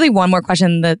 Well, really one more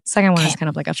question. The second one is kind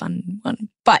of like a fun one.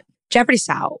 But Jeopardy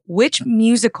style, which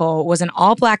musical was an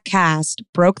all-black cast,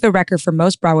 broke the record for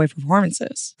most Broadway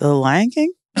performances? The Lion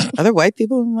King? Are there white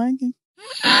people in The Lion King?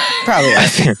 Probably. I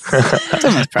think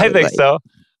so.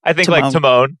 I think like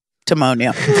Timon. Timon,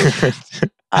 yeah.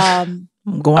 I'm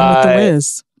going with The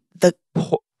Wiz.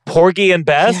 Porgy and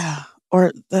Bess? Yeah.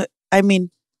 Or I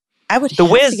would The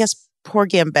have Wiz. to guess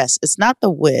Porgy and Bess. It's not The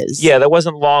Wiz. Yeah, that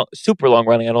wasn't super long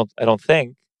running. I don't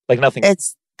think. Like nothing.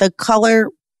 It's The Color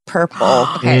Purple.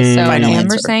 Okay, so Final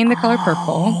Amber's answer. saying The Color Purple.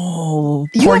 Oh,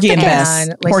 You Porgy have and to Bess.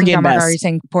 And Porgy and Bess. Are you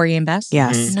saying Porgy and Bess?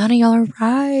 Yes. None of y'all are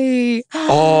right.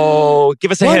 Oh,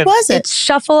 give us a What hint. was it? It's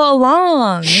Shuffle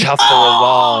Along. Shuffle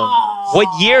Along. What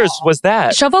years was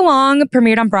that? Shuffle Along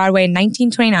premiered on Broadway in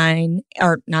 1929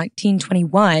 or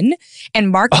 1921 and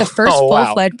marked the first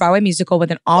full-fledged Broadway musical with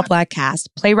an all-black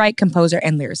cast, playwright, composer,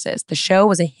 and lyricist. The show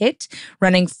was a hit,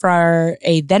 running for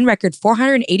a then-record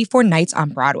 484 nights on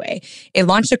Broadway. It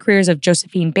launched the careers of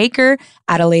Josephine Baker,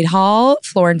 Adelaide Hall,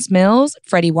 Florence Mills,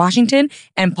 Freddie Washington,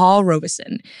 and Paul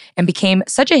Robeson, and became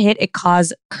such a hit it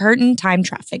caused curtain time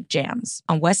traffic jams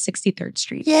on West 63rd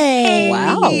Street. Yay.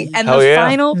 Wow. And Hell the yeah.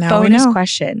 final Now we bonus know.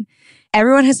 question.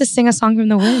 Everyone has to sing a song from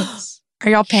The Wiz. Are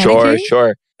y'all panicking?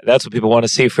 Sure. That's what people want to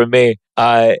see from me.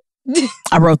 I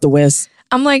wrote The Wiz.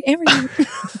 I'm like, Amber,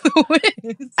 The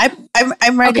Wiz.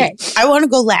 I'm ready. Okay. I want to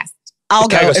go last. I'll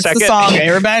Can I go. go It's second? the song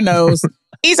everybody knows.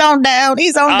 He's on down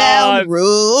the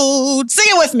road. Sing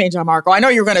it with me, Gianmarco. I know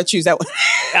you're going to choose that one.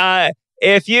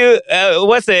 If you,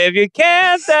 if you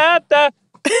can't,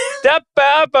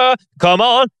 come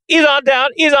on, he's on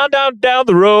down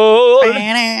the road.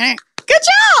 Good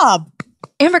job.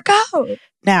 Amber, go.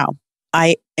 Now,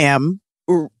 I am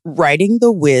writing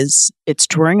The Wiz. It's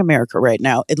touring America right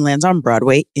now. It lands on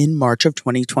Broadway in March of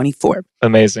 2024.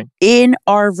 Amazing. In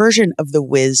our version of The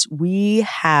Wiz, we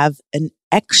have an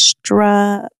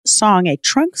extra song, a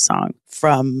trunk song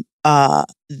from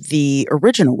the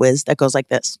original Wiz that goes like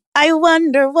this. I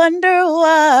wonder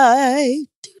why.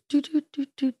 Do.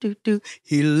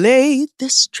 He laid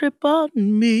this trip on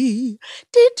me.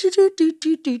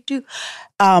 Do.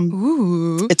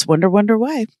 It's Wonder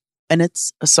Why. And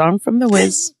it's a song from The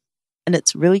Wiz. And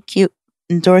it's really cute.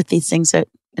 And Dorothy sings it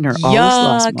in her All Is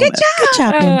Lost moment. Good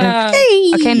job, Amber.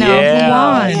 Hey. Okay, now Yeah. who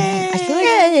won? I feel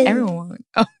like everyone won.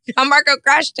 Oh, Gianmarco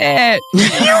crushed it.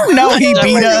 You know he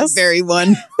beat us. Very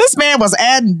one. This man was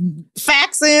adding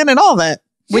facts in and all that.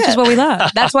 Which is what we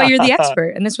love. That's why you're the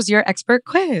expert. And this was your expert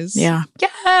quiz. Yeah.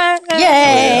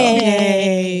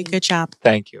 Yay. Good job.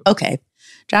 Thank you. Okay.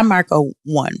 Gianmarco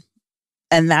won.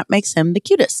 And that makes him the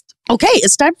cutest. Okay,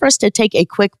 it's time for us to take a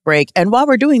quick break. And while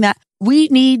we're doing that, we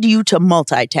need you to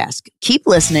multitask. Keep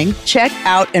listening, check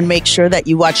out, and make sure that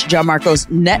you watch Gianmarco's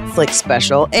Netflix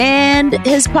special and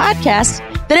his podcast,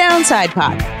 The Downside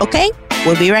Pod. Okay?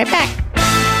 We'll be right back.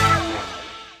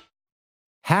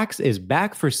 Hacks is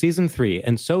back for season 3,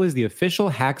 and so is the official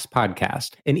Hacks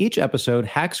podcast. In each episode,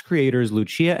 Hacks creators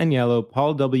Lucia Agnello,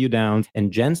 Paul W. Downs,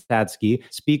 and Jen Statsky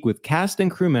speak with cast and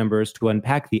crew members to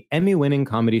unpack the Emmy-winning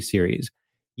comedy series.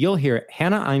 You'll hear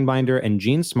Hannah Einbinder and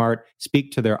Jean Smart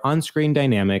speak to their on-screen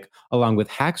dynamic, along with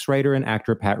Hacks writer and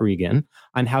actor Pat Regan,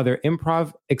 on how their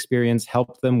improv experience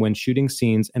helped them when shooting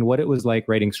scenes and what it was like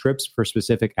writing scripts for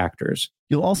specific actors.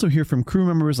 You'll also hear from crew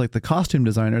members like the costume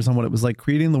designers on what it was like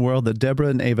creating the world that Deborah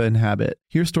and Ava inhabit.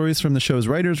 Hear stories from the show's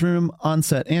writer's room,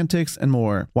 on-set antics, and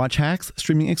more. Watch Hacks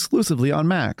streaming exclusively on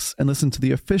Max, and listen to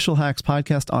the official Hacks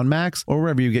podcast on Max or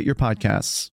wherever you get your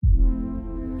podcasts.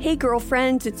 Hey,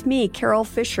 girlfriends, it's me, Carol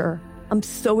Fisher. I'm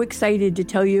so excited to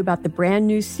tell you about the brand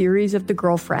new series of The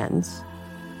Girlfriends.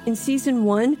 In season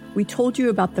 1, we told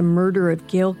you about the murder of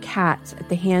Gail Katz at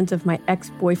the hands of my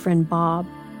ex-boyfriend, Bob.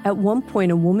 At one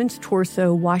point, a woman's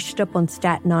torso washed up on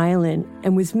Staten Island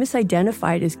and was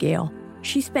misidentified as Gail.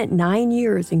 She spent 9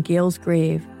 years in Gail's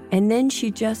grave, and then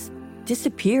she just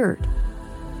disappeared.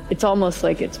 It's almost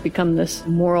like it's become this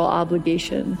moral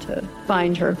obligation to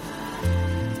find her.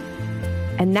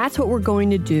 And that's what we're going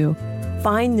to do.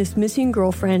 Find this missing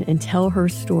girlfriend and tell her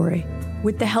story.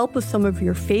 With the help of some of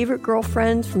your favorite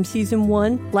girlfriends from season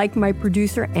 1, like my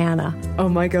producer, Anna. Oh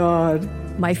my God.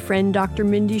 My friend, Dr.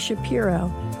 Mindy Shapiro.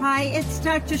 Hi, it's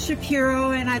Dr. Shapiro,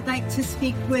 and I'd like to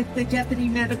speak with the deputy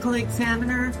medical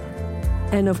examiner.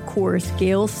 And of course,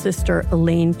 Gail's sister,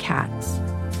 Elaine Katz.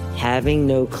 Having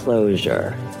no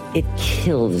closure, it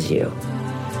kills you.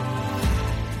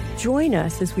 Join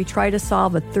us as we try to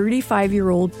solve a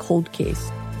 35-year-old cold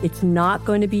case. It's not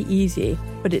going to be easy,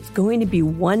 but it's going to be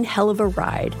one hell of a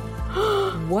ride.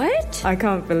 What? I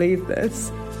can't believe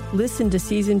this. Listen to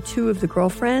season 2 of The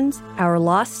Girlfriends, Our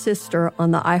Lost Sister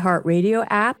on the iHeartRadio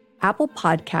app, Apple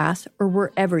Podcasts, or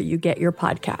wherever you get your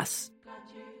podcasts.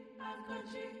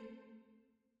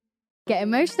 Get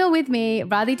emotional with me,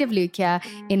 Radhi Devlukia,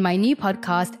 in my new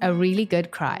podcast, A Really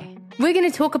Good Cry. We're going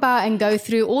to talk about and go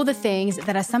through all the things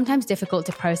that are sometimes difficult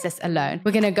to process alone.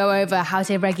 We're going to go over how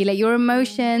to regulate your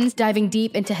emotions, diving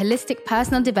deep into holistic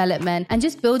personal development, and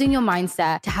just building your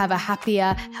mindset to have a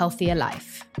happier, healthier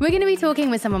life. We're going to be talking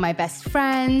with some of my best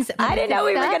friends. I didn't know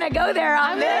we were going to go there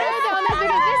on this.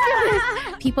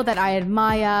 People that I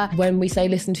admire. When we say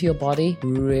listen to your body,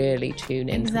 really tune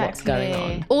into what's going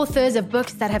on. Authors of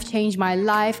books that have changed my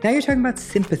life. Now you're talking about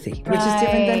sympathy, which is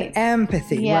different than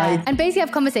empathy, right? And basically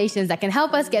have conversations that can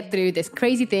help us get through this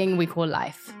crazy thing we call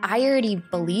life. I already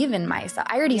believe in myself.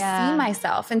 I already see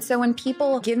myself. And so when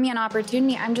people give me an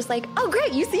opportunity, I'm just like, oh,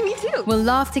 great, you see me too. We'll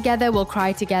laugh together, we'll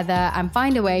cry together, and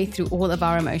find a way through all of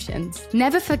our emotions.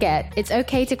 Never forget, it's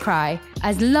okay to cry,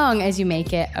 as long as you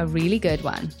make it a really good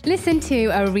one. Listen to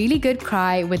A Really Good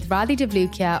Cry with Radhi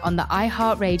Devlukia on the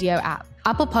iHeartRadio app,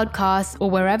 Apple Podcasts,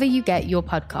 or wherever you get your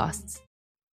podcasts.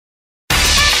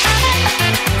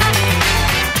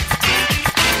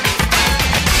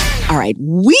 All right,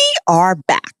 we are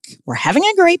back. We're having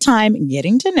a great time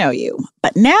getting to know you.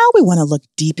 But now we want to look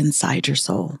deep inside your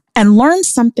soul and learn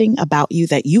something about you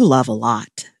that you love a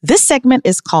lot. This segment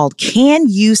is called Can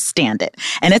You Stand It?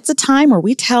 And it's a time where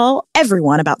we tell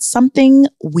everyone about something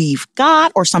we've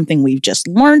got or something we've just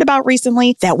learned about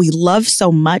recently that we love so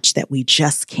much that we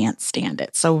just can't stand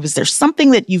it. So is there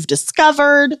something that you've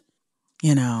discovered?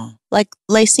 You know, like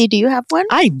Lacey, do you have one?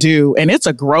 I do. And it's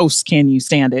a gross Can You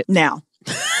Stand It? Now,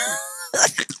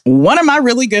 one of my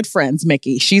really good friends,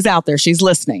 Mickey, she's out there. She's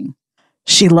listening.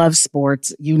 She loves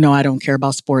sports. You know, I don't care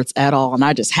about sports at all. And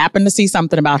I just happened to see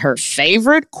something about her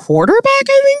favorite quarterback,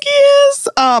 I think he is.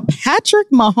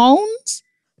 Patrick Mahomes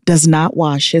does not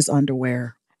wash his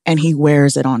underwear, and he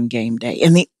wears it on game day.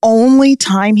 And the only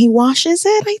time he washes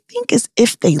it, I think, is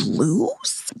if they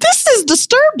lose. This has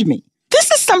disturbed me. This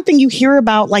is something you hear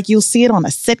about, like you'll see it on a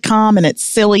sitcom and it's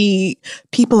silly.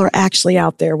 People are actually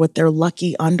out there with their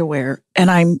lucky underwear.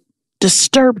 And I'm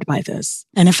disturbed by this.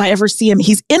 And if I ever see him,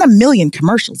 he's in a million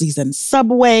commercials. He's in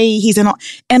Subway.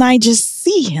 And I just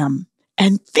see him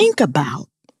and think about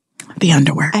the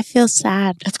underwear. I feel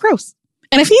sad. That's gross.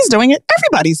 And if he's doing it,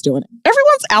 everybody's doing it.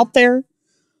 Everyone's out there.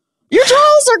 Your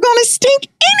drawers are going to stink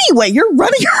anyway. You're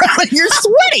running around and you're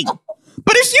sweating.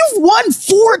 But if you've won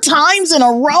 4 times in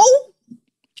a row,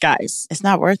 guys, it's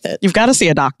not worth it. You've got to see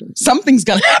a doctor. Something's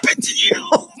going to happen to you.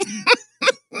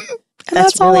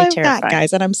 That's all really I've terrifying. got,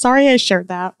 guys. And I'm sorry I shared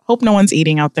that. Hope no one's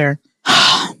eating out there.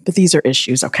 But these are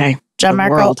issues, okay?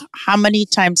 Gianmarco, how many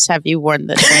times have you worn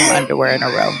the same underwear in a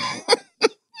row?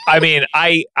 I mean,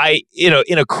 I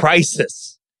in a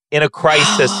crisis,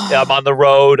 I'm on the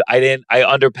road. I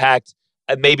underpacked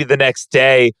maybe the next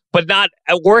day, but not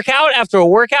a workout. After a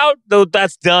workout, though,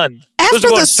 that's done. After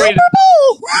the Super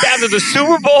Bowl? After the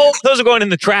Super Bowl, those are going in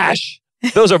the trash.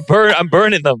 Those are I'm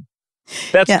burning them.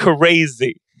 That's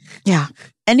crazy. Yeah.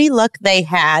 Any luck they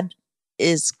had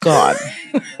is gone.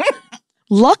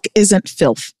 Luck isn't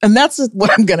filth. And that's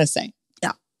what I'm going to say.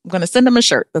 Yeah. I'm going to send him a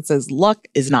shirt that says luck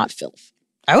is not filth.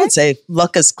 I would say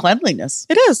luck is cleanliness.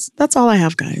 It is. That's all I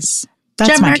have, guys.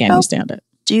 That's my Can You Stand It.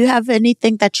 Do you have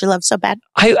anything that you love so bad?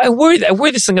 I worry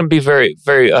this is going to be very,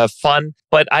 very fun.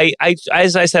 But I,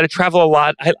 as I said, I travel a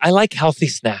lot. I like healthy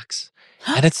snacks.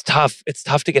 And it's tough. It's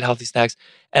tough to get healthy snacks.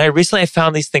 And I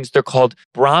found these things. They're called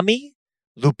Brahmi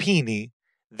lupini.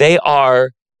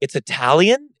 It's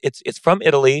Italian. It's from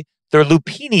Italy. They're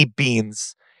lupini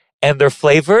beans. And they're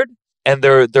flavored. And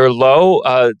they're low.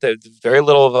 They're very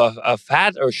little of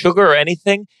fat or sugar or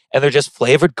anything. And they're just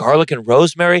flavored garlic and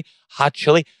rosemary, hot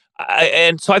chili.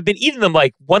 And so I've been eating them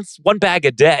like one bag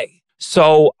a day.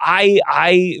 So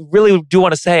I really do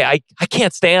want to say I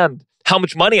can't stand how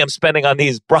much money I'm spending on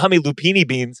these Brahmi lupini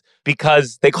beans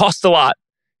because they cost a lot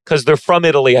because they're from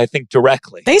Italy, I think,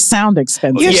 directly. They sound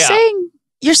expensive.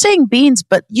 You're saying beans,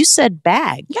 but you said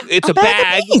bag. Yeah, it's a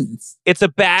bag. It's a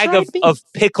bag of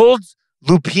pickled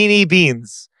lupini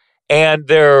beans, and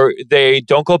they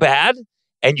don't go bad,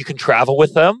 and you can travel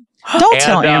with them. Don't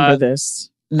tell Amber this.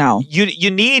 No,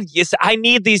 I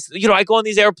need these. I go on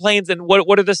these airplanes, and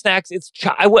what are the snacks?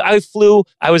 I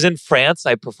was in France.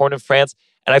 I performed in France,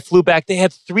 and I flew back. They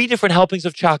had 3 different helpings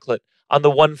of chocolate on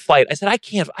the one flight. I said, I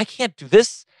can't do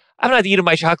this. I'm not eating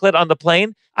my chocolate on the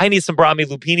plane. I need some Brahmi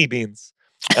lupini beans.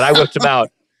 And I whipped them out.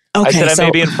 Okay, I said, I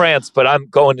may be in France, but I'm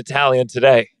going Italian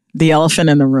today. The elephant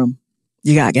in the room.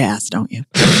 You got gas, don't you?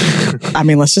 I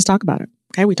mean, let's just talk about it.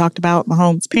 Okay, we talked about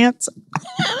Mahomes' pants.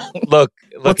 Look,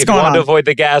 if you want to avoid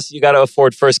the gas, you got to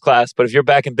afford first class. But if you're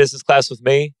back in business class with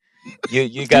me,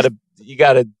 you got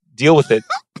to deal with it.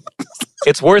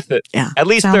 It's worth it. Yeah, at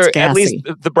least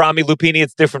the Brahmi lupini,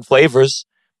 it's different flavors.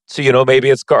 So, maybe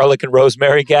it's garlic and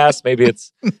rosemary gas. Maybe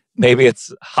it's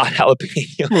hot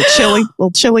jalapeno.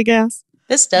 little chili gas.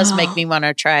 This does make me want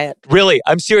to try it. Really,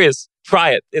 I'm serious.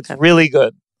 Try it. It's really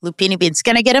good. Lupini beans.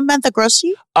 Can I get them at the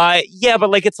grocery? Yeah,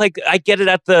 but it's like I get it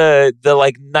at the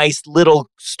like nice little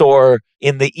store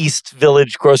in the East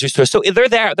Village grocery store. So they're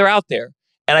there. They're out there.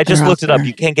 And I just looked it up.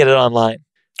 You can't get it online.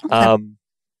 Okay.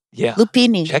 Yeah.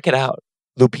 Lupini. Check it out.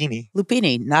 Lupini.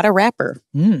 Lupini, not a rapper.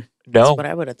 No. That's what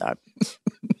I would have thought.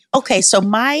 Okay, so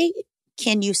my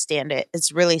Can You Stand It?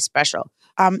 It's really special.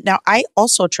 Now, I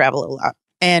also travel a lot.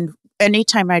 And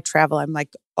anytime I travel, I'm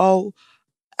like, oh,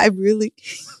 I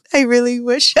really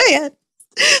wish I had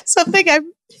something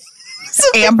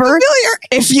Amber, familiar.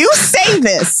 If you say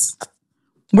this,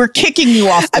 we're kicking you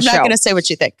off the show. I'm not going to say what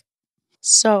you think.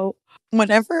 So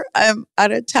whenever I'm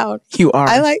out of town,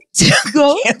 I like to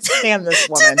go Can't stand this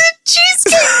woman. to the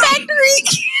Cheesecake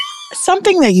Factory.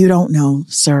 Something that you don't know,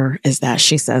 sir, is that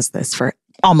she says this for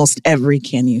almost every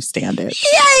Can You Stand It.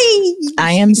 Yay!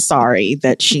 I am sorry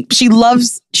that she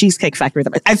loves Cheesecake Factory.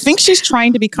 I think she's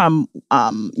trying to become,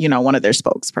 one of their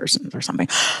spokespersons or something.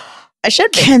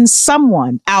 Can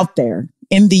someone out there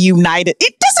in the United,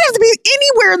 it doesn't have to be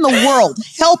anywhere in the world,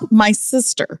 help my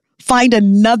sister find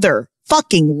another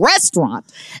fucking restaurant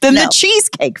than the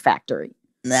Cheesecake Factory?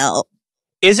 No.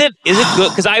 Is it good?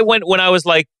 Because I went when I was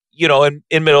like,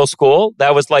 in middle school.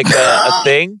 That was like a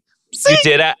thing. You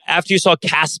did after you saw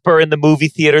Casper in the movie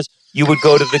theaters, you would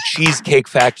go to the Cheesecake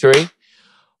Factory.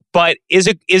 But is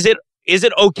it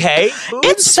okay?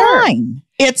 It's fine.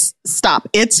 It's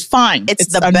fine. It's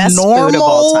the best food of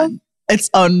all time. It's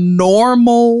a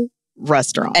normal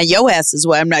restaurant. And your ass is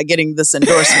why I'm not getting this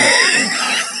endorsement.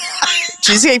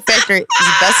 Cheesecake Factory is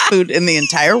the best food in the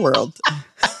entire world.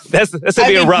 That's going to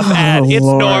be a rough ad. It's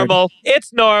normal.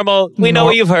 It's normal. We know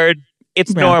what you've heard.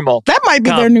 It's normal. That might be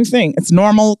their new thing. It's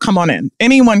normal. Come on in.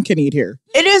 Anyone can eat here.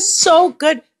 It is so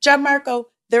good. Gianmarco,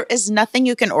 there is nothing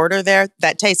you can order there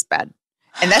that tastes bad.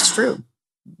 And that's true.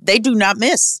 They do not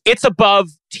miss. It's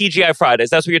above TGI Fridays.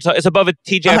 That's what you're talking. It's above a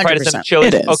TGI 100%. Fridays and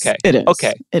Chili's. It is. Okay. It is.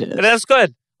 Okay. It is. That's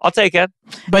good. I'll take it.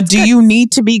 But do you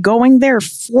need to be going there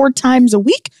 4 times a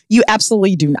week? You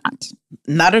absolutely do not.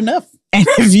 Not enough. And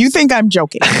if you think I'm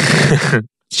joking,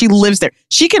 she lives there.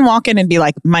 She can walk in and be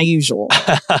like, my usual.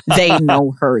 They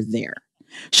know her there.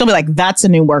 She'll be like, that's a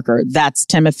new worker. That's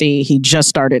Timothy. He just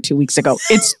started 2 weeks ago.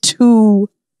 It's too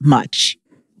much.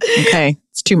 Okay.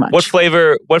 It's too much. What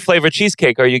flavor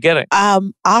cheesecake are you getting?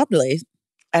 Oddly,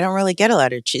 I don't really get a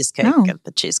lot of cheesecake at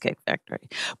the Cheesecake Factory.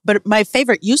 But my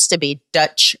favorite used to be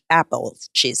Dutch apple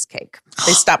cheesecake.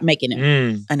 They stopped making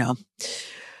it. I know.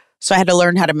 So I had to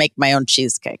learn how to make my own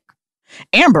cheesecake.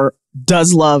 Amber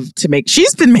does love to make.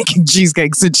 She's been making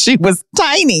cheesecake since she was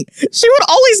tiny. She would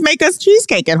always make us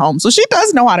cheesecake at home. So she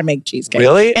does know how to make cheesecake.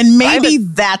 Really? And maybe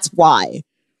that's why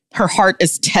her heart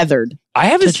is tethered. I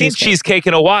haven't seen cheesecake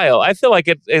in a while. I feel like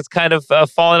it's kind of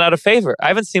fallen out of favor. I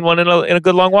haven't seen one in a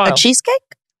good long while. A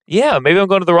cheesecake? Yeah, maybe I'm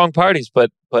going to the wrong parties, but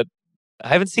I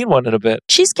haven't seen one in a bit.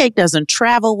 Cheesecake doesn't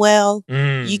travel well.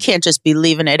 You can't just be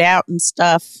leaving it out and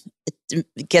stuff.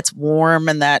 It gets warm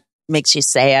and that makes you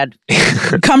sad.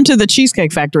 Come to the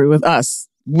Cheesecake Factory with us.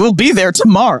 We'll be there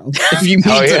tomorrow if you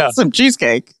need some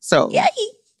cheesecake. So,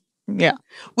 yeah.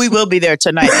 We will be there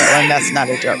tonight, and that's not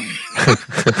a joke.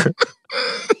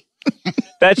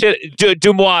 That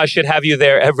Dumois should have you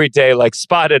there every day, like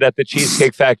spotted at the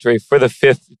Cheesecake Factory for the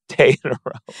 5th day in a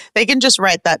row. They can just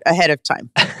write that ahead of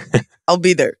time. I'll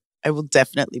be there. I will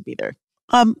definitely be there.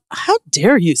 How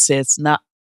dare you say it's not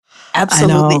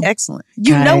absolutely excellent?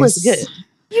 You know it's good.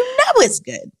 You know it's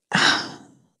good.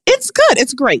 It's good.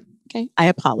 It's great. Okay. I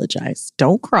apologize.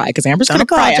 Don't cry because Amber's going to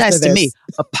cry apologize after to this. me.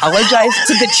 Apologize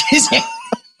to the cheesecake.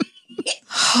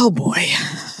 Oh boy.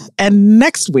 And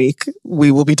next week,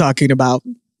 we will be talking about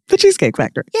the Cheesecake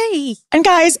Factory. Yay. And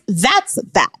guys, that's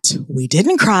that. We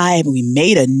didn't cry, but we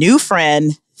made a new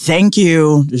friend. Thank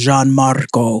you,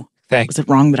 Gianmarco. Thanks. Was it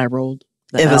wrong that I rolled?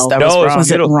 It was wrong.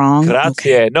 Was it wrong? Grazie.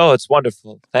 Okay. No, it's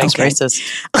wonderful. Thanks. Racist.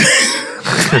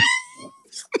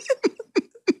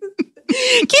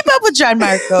 Keep up with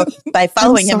Gianmarco by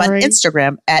following him on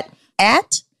Instagram at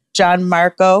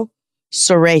Gianmarco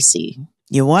Soresi.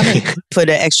 You want to put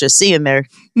an extra C in there.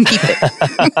 Keep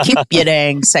it. Keep your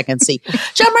dang second C.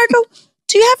 Gianmarco,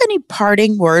 do you have any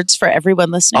parting words for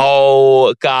everyone listening?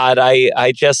 Oh, God. I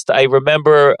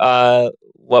remember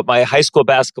what my high school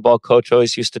basketball coach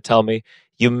always used to tell me.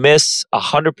 You miss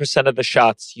 100% of the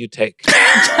shots you take.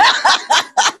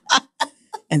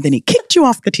 And then he kicked you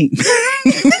off the team.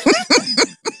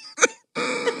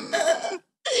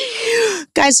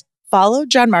 Guys, follow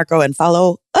Gianmarco and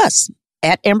follow us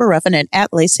at Amber Ruffin and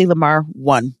at Lacey Lamar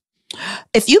 1.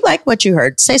 If you like what you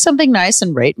heard, say something nice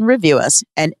and rate and review us.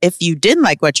 And if you didn't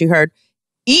like what you heard,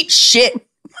 eat shit.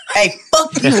 Hey,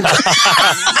 fuck you.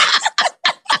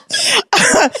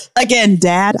 Again,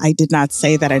 Dad, I did not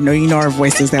say that. I know you know our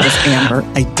voices. That was Amber.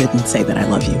 I didn't say that I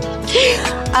love you.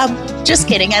 Just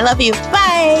kidding. I love you.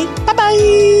 Bye.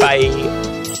 Bye-bye. Bye.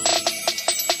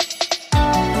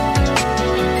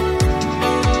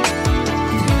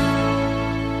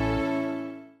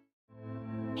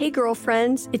 Hey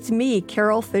girlfriends, it's me,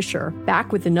 Carol Fisher,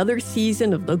 back with another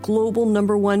season of the global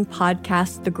 #1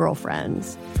 podcast, The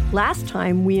Girlfriends. Last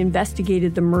time, we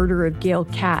investigated the murder of Gail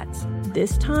Katz.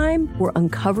 This time, we're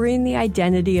uncovering the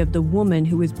identity of the woman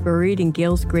who was buried in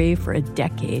Gail's grave for a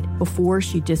decade before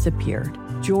she disappeared.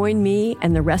 Join me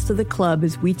and the rest of the club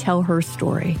as we tell her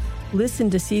story. Listen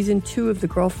to Season 2 of The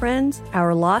Girlfriends,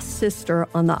 Our Lost Sister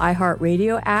on the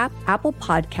iHeartRadio app, Apple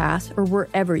Podcasts, or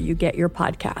wherever you get your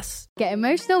podcasts. Get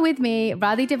emotional with me,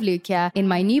 Radhi Devlukia, in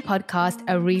my new podcast,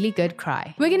 A Really Good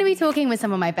Cry. We're going to be talking with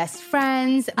some of my best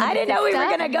friends. I didn't know we were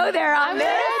going to go there on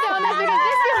this.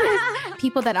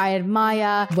 People that I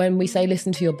admire. When we say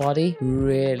listen to your body,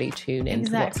 really tune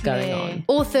into what's going on.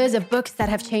 Authors of books that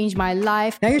have changed my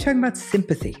life. Now you're talking about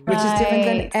sympathy, which is different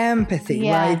than empathy,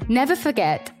 right? Never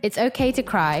forget, it's okay to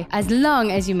cry as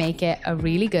long as you make it a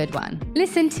really good one.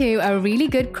 Listen to A Really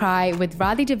Good Cry with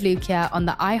Radhi Devlukia on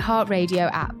the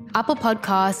iHeartRadio app, Apple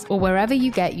Podcasts, or wherever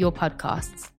you get your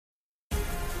podcasts.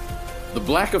 The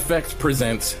Black Effect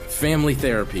presents Family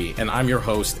Therapy, and I'm your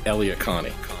host, Elliot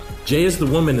Connie. Jay is the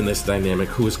woman in this dynamic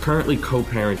who is currently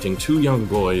co-parenting 2 young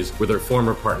boys with her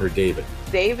former partner, David.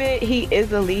 David, he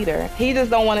is a leader. He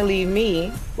just don't want to leave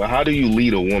me. But how do you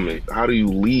lead a woman? How do you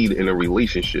lead in a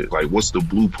relationship? Like, what's the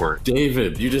blueprint?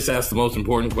 David, you just asked the most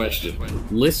important question.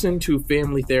 Listen to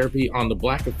Family Therapy on the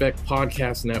Black Effect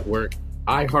Podcast Network,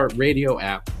 iHeartRadio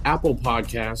app, Apple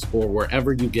Podcasts, or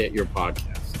wherever you get your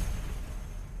podcasts.